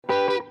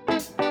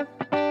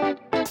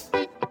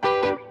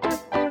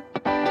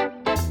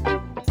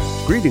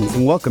Greetings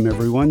and welcome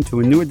everyone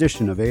to a new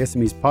edition of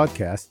ASME's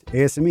podcast,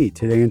 ASME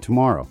Today and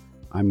Tomorrow.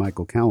 I'm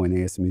Michael Cowan,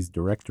 ASME's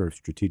Director of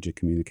Strategic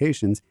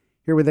Communications,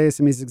 here with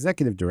ASME's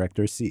Executive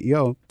Director,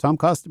 CEO, Tom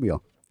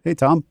Costabile. Hey,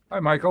 Tom. Hi,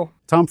 Michael.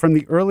 Tom, from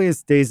the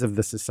earliest days of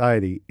the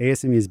society,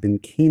 ASME has been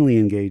keenly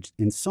engaged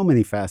in so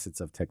many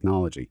facets of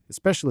technology,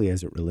 especially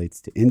as it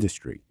relates to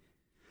industry.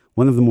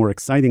 One of the more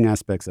exciting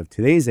aspects of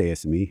today's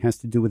ASME has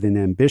to do with an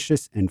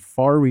ambitious and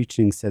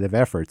far-reaching set of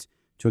efforts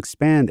to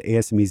expand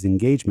ASME's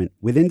engagement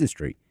with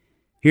industry.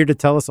 Here to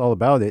tell us all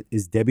about it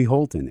is Debbie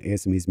Holton,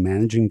 ASME's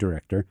Managing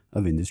Director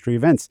of Industry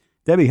Events.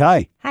 Debbie,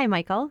 hi. Hi,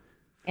 Michael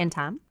and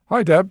Tom.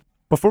 Hi, Deb.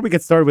 Before we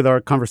get started with our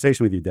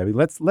conversation with you, Debbie,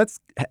 let's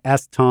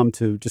ask Tom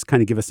to just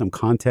kind of give us some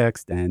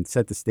context and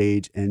set the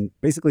stage. And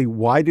basically,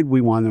 why did we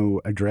want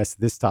to address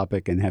this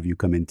topic and have you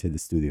come into the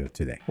studio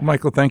today? Well,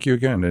 Michael, thank you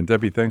again. And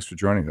Debbie, thanks for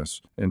joining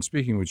us. And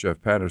speaking with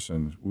Jeff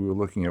Patterson, we were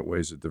looking at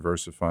ways of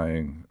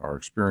diversifying our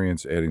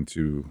experience, adding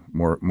to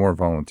more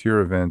volunteer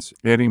events,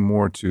 adding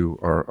more to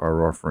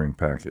our offering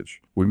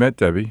package. We met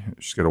Debbie.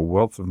 She's got a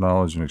wealth of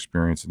knowledge and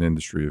experience in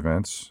industry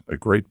events, a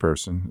great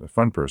person, a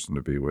fun person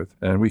to be with.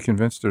 And we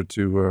convinced her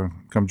to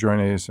come join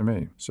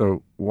ASME.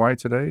 So why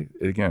today?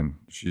 Again,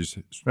 she's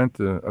spent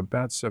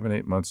about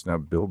 7-8 months now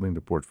building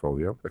the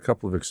portfolio, a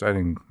couple of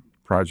exciting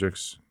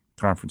projects,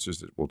 conferences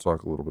that we'll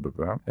talk a little bit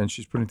about. And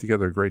she's putting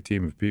together a great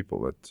team of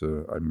people that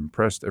I'm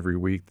impressed every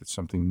week that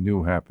something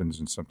new happens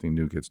and something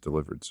new gets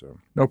delivered. So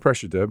no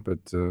pressure, Deb,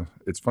 but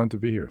it's fun to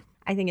be here.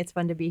 I think it's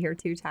fun to be here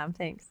too, Tom.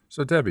 Thanks.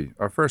 So Debbie,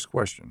 our first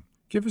question.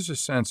 Give us a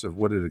sense of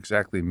what it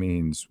exactly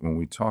means when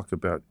we talk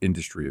about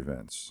industry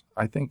events.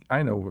 I think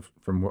I know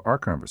from our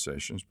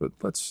conversations, but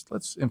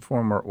let's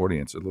inform our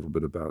audience a little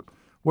bit about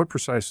what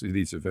precisely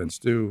these events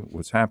do,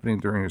 what's happening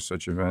during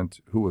such event,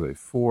 who are they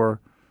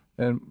for,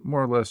 and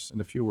more or less, in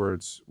a few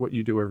words, what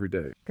you do every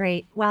day.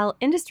 Great. Well,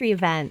 industry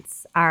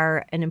events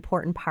are an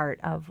important part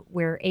of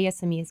where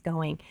ASME is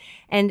going.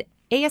 And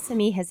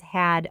ASME has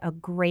had a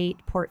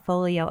great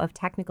portfolio of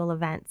technical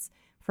events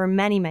for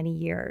many, many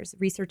years,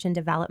 research and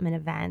development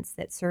events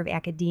that serve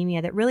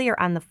academia that really are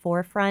on the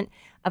forefront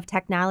of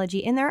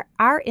technology. And there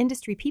are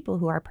industry people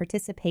who are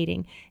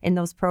participating in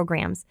those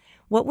programs.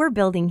 What we're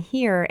building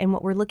here and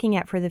what we're looking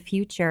at for the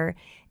future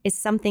is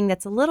something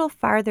that's a little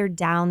farther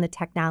down the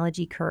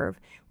technology curve,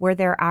 where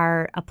there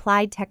are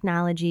applied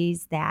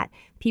technologies that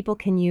people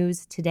can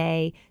use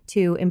today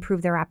to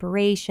improve their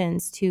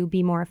operations, to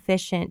be more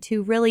efficient,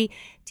 to really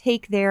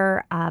take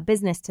their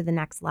business to the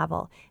next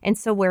level. And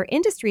so where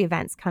industry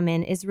events come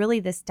in is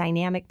really this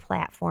dynamic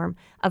platform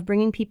of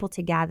bringing people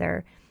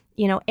together.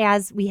 You know,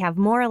 as we have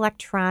more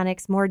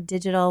electronics, more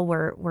digital,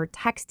 we're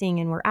texting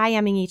and we're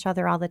IMing each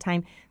other all the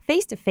time,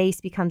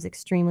 face-to-face becomes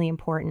extremely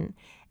important.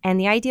 And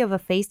the idea of a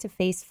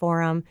face-to-face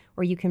forum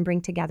where you can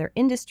bring together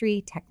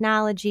industry,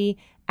 technology,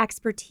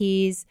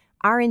 expertise,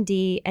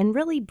 R&D, and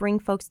really bring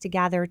folks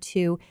together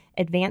to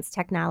advance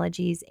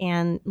technologies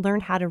and learn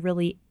how to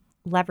really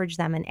leverage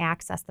them and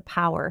access the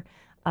power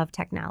of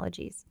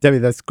technologies. Debbie,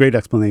 that's a great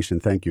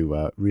explanation. Thank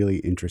you. Really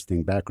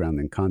interesting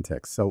background and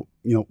context. So,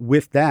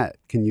 with that,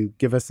 can you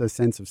give us a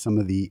sense of some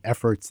of the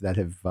efforts that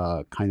have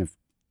kind of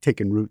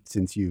taken root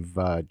since you've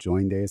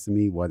joined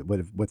ASME?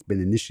 What's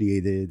been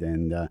initiated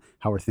and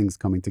how are things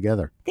coming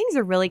together? Things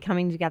are really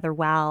coming together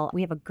well.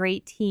 We have a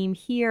great team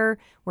here.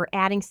 We're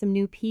adding some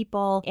new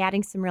people,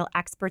 adding some real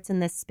experts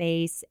in this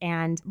space,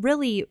 and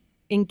really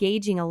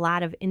engaging a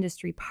lot of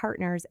industry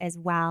partners as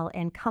well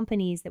and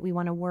companies that we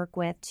want to work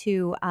with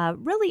to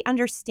really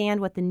understand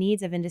what the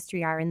needs of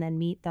industry are and then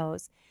meet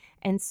those.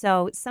 And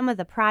so some of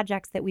the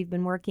projects that we've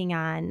been working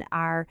on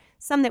are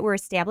some that were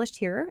established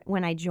here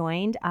when I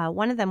joined.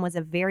 One of them was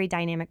a very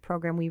dynamic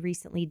program we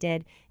recently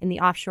did in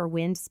the offshore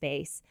wind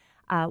space,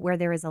 where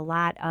there is a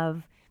lot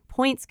of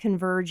points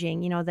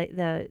converging. You know,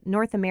 the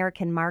North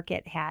American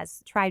market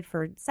has tried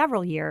for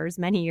several years,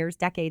 many years,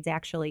 decades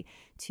actually,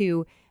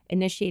 to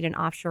initiate an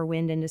offshore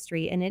wind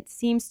industry. And it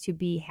seems to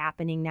be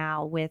happening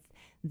now with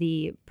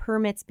the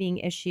permits being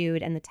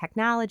issued and the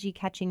technology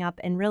catching up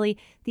and really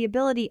the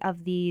ability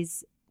of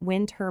these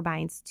wind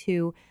turbines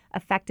to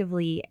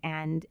effectively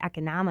and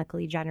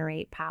economically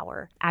generate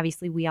power.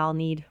 Obviously, we all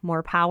need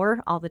more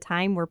power all the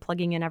time. We're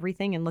plugging in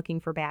everything and looking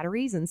for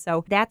batteries. And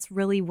so that's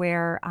really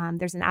where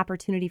there's an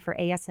opportunity for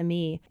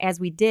ASME, as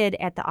we did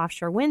at the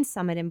Offshore Wind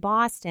Summit in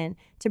Boston,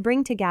 to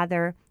bring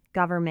together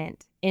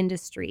government,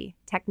 industry,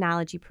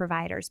 technology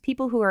providers,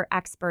 people who are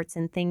experts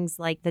in things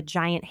like the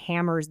giant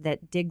hammers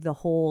that dig the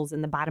holes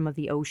in the bottom of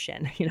the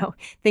ocean,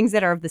 things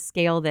that are of the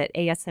scale that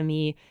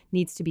ASME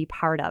needs to be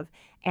part of,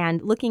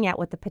 and looking at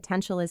what the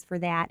potential is for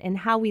that and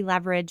how we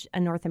leverage a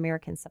North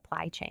American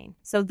supply chain.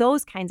 So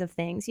those kinds of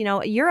things.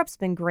 Europe's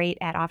been great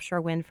at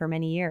offshore wind for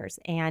many years,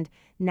 and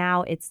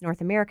now it's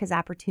North America's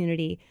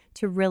opportunity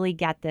to really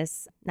get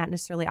this, not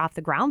necessarily off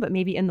the ground, but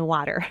maybe in the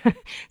water.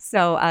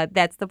 So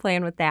that's the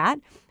plan with that.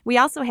 We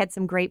also had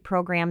some great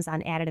programs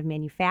on additive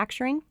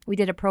manufacturing. We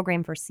did a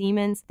program for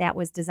Siemens that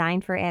was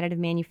designed for additive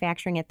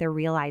manufacturing at their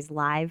Realize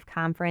Live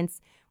conference,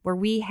 where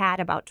we had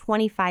about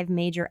 25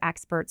 major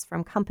experts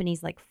from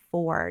companies like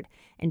Ford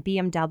and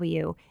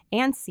BMW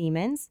and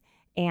Siemens.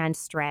 and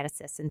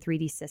Stratasys and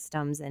 3D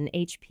Systems and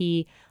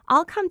HP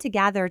all come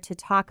together to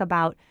talk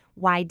about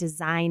why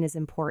design is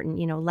important.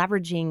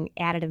 Leveraging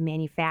additive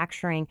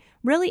manufacturing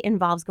really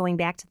involves going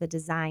back to the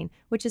design,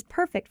 which is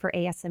perfect for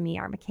ASME,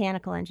 our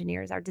mechanical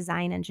engineers, our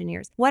design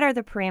engineers. What are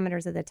the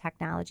parameters of the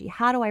technology?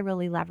 How do I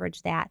really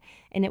leverage that?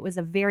 And it was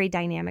a very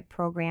dynamic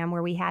program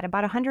where we had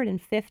about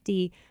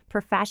 150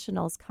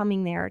 professionals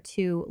coming there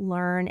to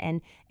learn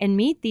and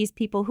meet these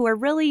people who are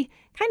really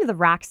kind of the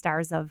rock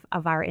stars of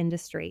our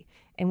industry.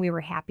 And we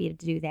were happy to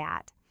do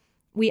that.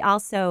 We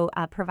also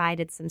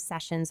provided some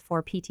sessions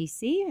for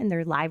PTC in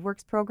their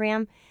LiveWorks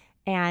program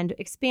and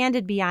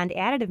expanded beyond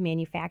additive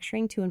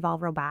manufacturing to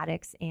involve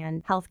robotics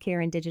and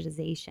healthcare and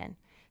digitization.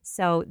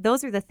 So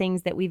those are the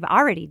things that we've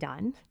already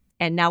done,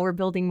 and now we're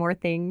building more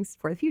things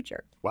for the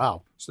future.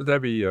 Wow. So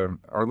Debbie,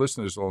 our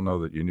listeners all know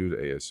that you're new to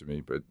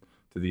ASME, but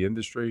to the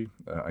industry,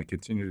 I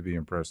continue to be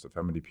impressed of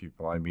how many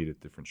people I meet at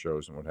different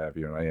shows and what have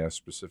you. And I asked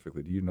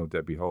specifically, do you know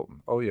Debbie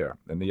Holton? Oh, yeah.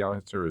 And the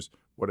answer is,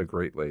 what a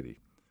great lady.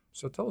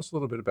 So tell us a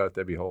little bit about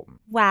Debbie Holton.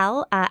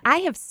 Well,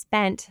 I have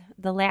spent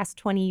the last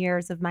 20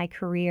 years of my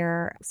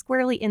career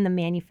squarely in the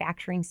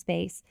manufacturing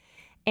space.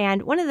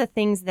 And one of the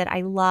things that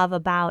I love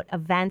about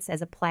events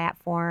as a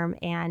platform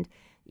and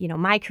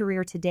my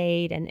career to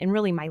date and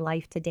really my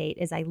life to date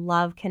is I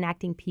love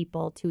connecting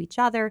people to each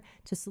other,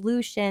 to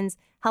solutions,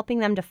 helping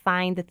them to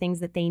find the things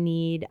that they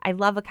need. I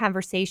love a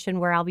conversation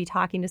where I'll be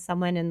talking to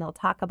someone and they'll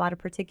talk about a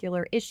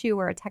particular issue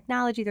or a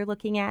technology they're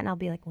looking at. And I'll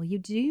be like, well,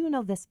 do you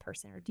know this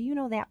person or do you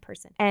know that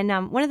person?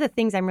 And one of the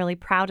things I'm really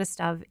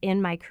proudest of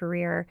in my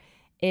career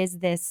is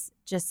this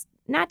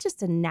not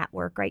just a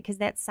network, right? Because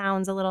that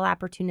sounds a little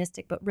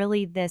opportunistic, but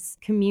really this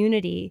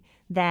community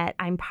that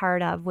I'm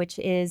part of, which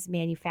is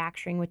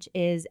manufacturing, which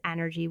is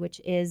energy, which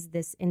is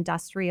this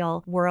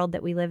industrial world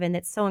that we live in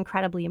that's so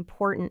incredibly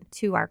important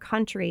to our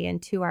country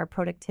and to our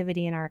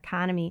productivity and our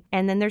economy.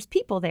 And then there's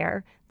people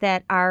there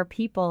that are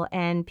people,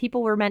 and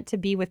people were meant to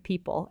be with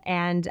people.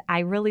 And I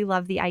really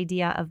love the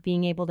idea of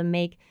being able to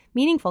make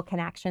meaningful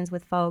connections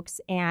with folks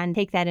and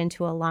take that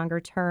into a longer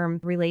term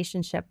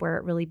relationship where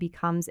it really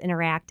becomes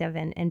interactive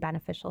and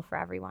beneficial for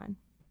everyone.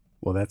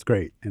 Well, that's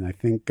great. And I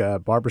think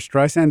Barbara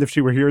Streisand, if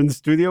she were here in the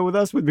studio with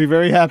us, would be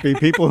very happy.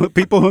 People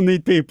who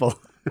need people.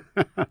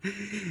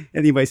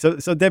 Anyway, so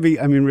Debbie,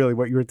 I mean, really,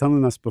 what you were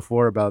telling us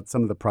before about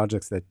some of the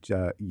projects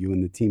that you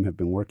and the team have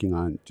been working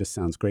on just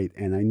sounds great.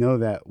 And I know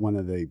that one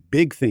of the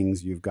big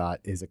things you've got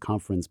is a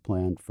conference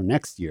planned for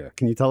next year.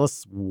 Can you tell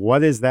us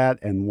what is that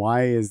and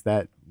why is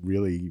that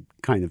really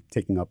kind of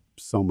taking up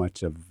so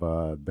much of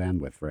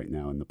bandwidth right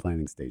now in the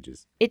planning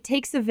stages? It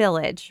takes a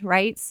village,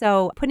 right?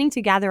 So putting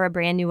together a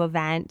brand new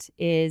event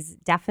is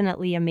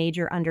definitely a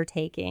major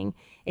undertaking.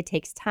 It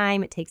takes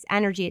time, it takes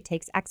energy, it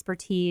takes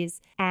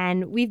expertise.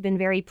 And we've been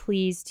very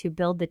pleased to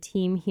build the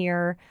team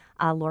here.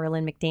 Laura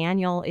Lynn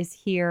McDaniel is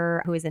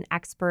here, who is an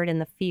expert in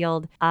the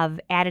field of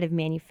additive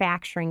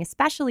manufacturing,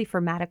 especially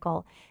for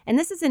medical. And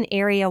this is an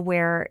area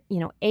where,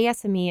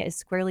 ASME is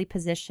squarely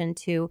positioned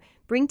to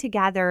bring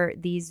together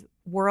these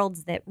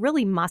worlds that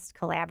really must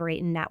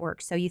collaborate and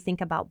network. So you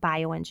think about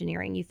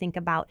bioengineering, you think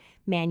about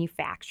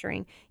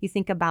manufacturing, you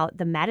think about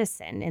the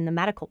medicine and the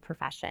medical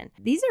profession.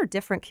 These are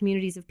different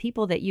communities of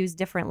people that use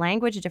different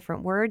language,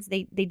 different words.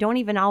 They don't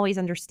even always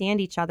understand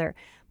each other.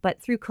 But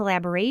through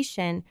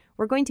collaboration,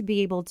 we're going to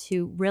be able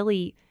to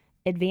really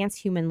advance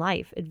human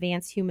life,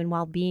 advance human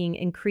well-being,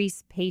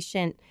 increase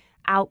patient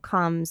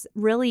outcomes,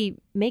 really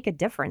make a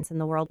difference in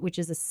the world, which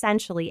is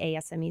essentially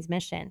ASME's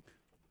mission.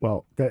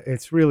 Well,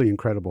 it's really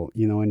incredible,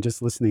 and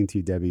just listening to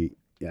you, Debbie,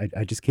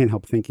 I just can't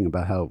help thinking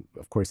about how,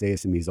 of course,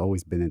 ASME has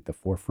always been at the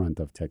forefront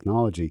of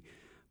technology.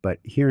 But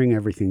hearing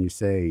everything you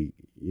say,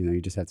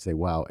 you just have to say,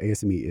 wow,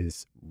 ASME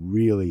is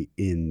really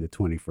in the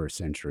 21st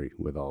century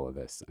with all of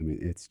this. I mean,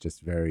 it's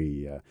just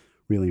very,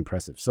 really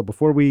impressive. So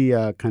before we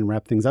kind of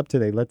wrap things up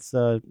today, let's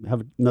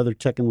have another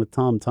check-in with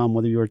Tom. Tom,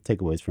 what are your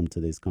takeaways from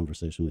today's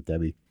conversation with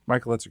Debbie?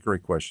 Michael, that's a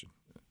great question.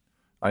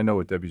 I know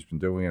what Debbie's been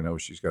doing. I know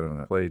she's got on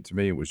a plate. To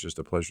me, it was just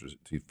a pleasure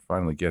to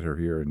finally get her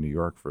here in New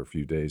York for a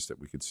few days that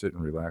we could sit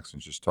and relax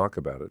and just talk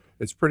about it.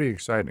 It's pretty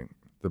exciting.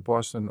 The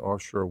Boston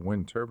Offshore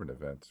Wind Turbine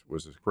event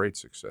was a great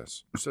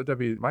success. So,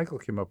 Debbie, Michael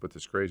came up with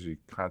this crazy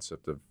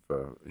concept of,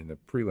 in the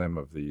prelim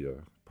of the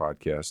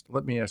podcast,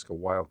 let me ask a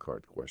wild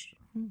card question.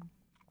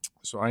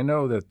 So I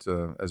know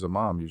that as a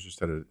mom, you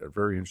just had a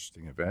very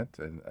interesting event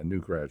and a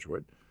new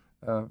graduate.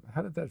 How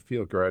did that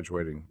feel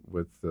graduating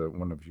with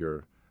one of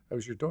your, that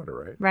was your daughter,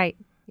 right? Right.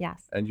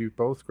 Yes. And you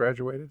both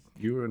graduated?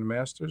 You were in a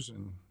master's?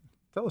 And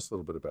tell us a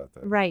little bit about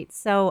that. Right.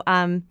 So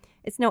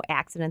it's no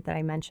accident that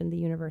I mentioned the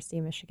University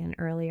of Michigan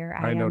earlier.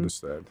 I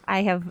noticed that.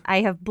 I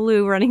have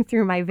blue running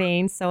through my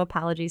veins, so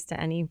apologies to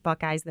any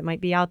Buckeyes that might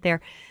be out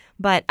there.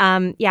 But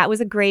it was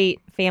a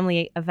great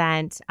family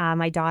event.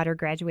 My daughter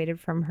graduated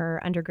from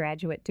her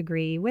undergraduate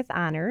degree with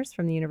honors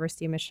from the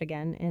University of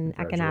Michigan in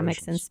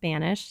economics and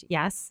Spanish.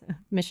 Yes,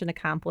 mission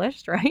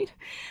accomplished, right?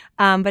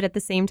 But at the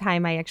same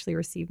time, I actually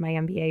received my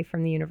MBA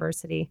from the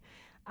university,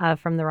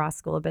 from the Ross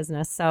School of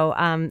Business. So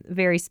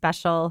very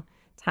special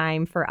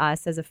time for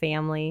us as a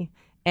family.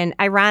 And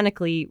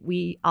ironically,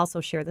 we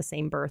also share the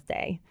same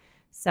birthday.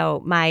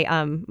 So my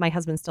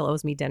husband still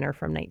owes me dinner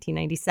from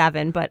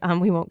 1997, but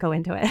we won't go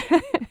into it.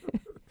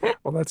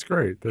 Well, that's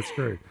great. That's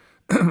great.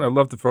 I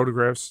love the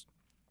photographs.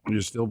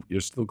 You're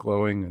still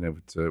glowing, and it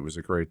was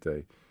a great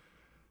day.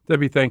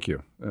 Debbie, thank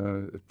you.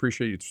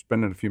 Appreciate you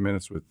spending a few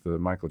minutes with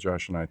Michael,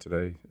 Josh, and I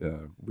today.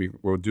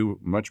 We'll do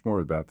much more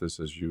about this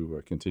as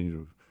you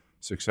continue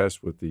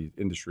success with the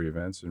industry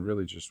events and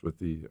really just with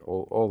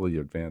all the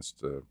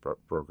advanced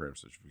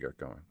programs that you've got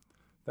going.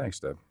 Thanks,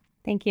 Deb.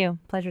 Thank you.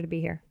 Pleasure to be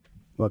here.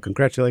 Well,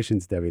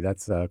 congratulations, Debbie.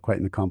 That's quite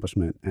an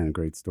accomplishment and a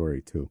great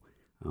story, too.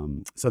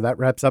 So that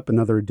wraps up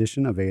another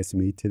edition of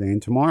ASME Today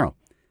and Tomorrow.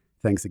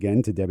 Thanks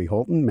again to Debbie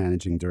Holton,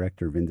 Managing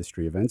Director of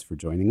Industry Events, for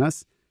joining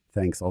us.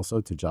 Thanks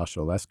also to Josh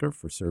Olesker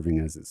for serving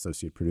as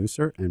Associate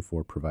Producer and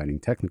for providing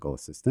technical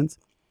assistance.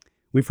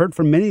 We've heard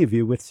from many of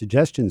you with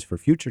suggestions for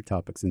future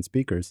topics and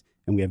speakers,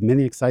 and we have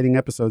many exciting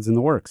episodes in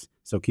the works.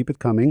 So keep it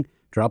coming.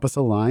 Drop us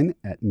a line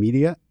at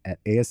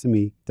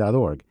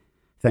media@asme.org.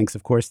 Thanks,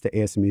 of course, to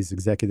ASME's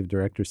Executive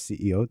Director,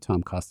 CEO,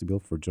 Tom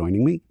Costabile, for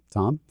joining me.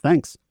 Tom,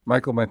 thanks.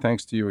 Michael, my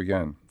thanks to you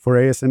again. For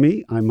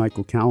ASME, I'm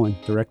Michael Cowan,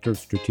 Director of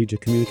Strategic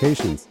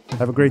Communications.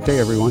 Have a great day,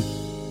 everyone.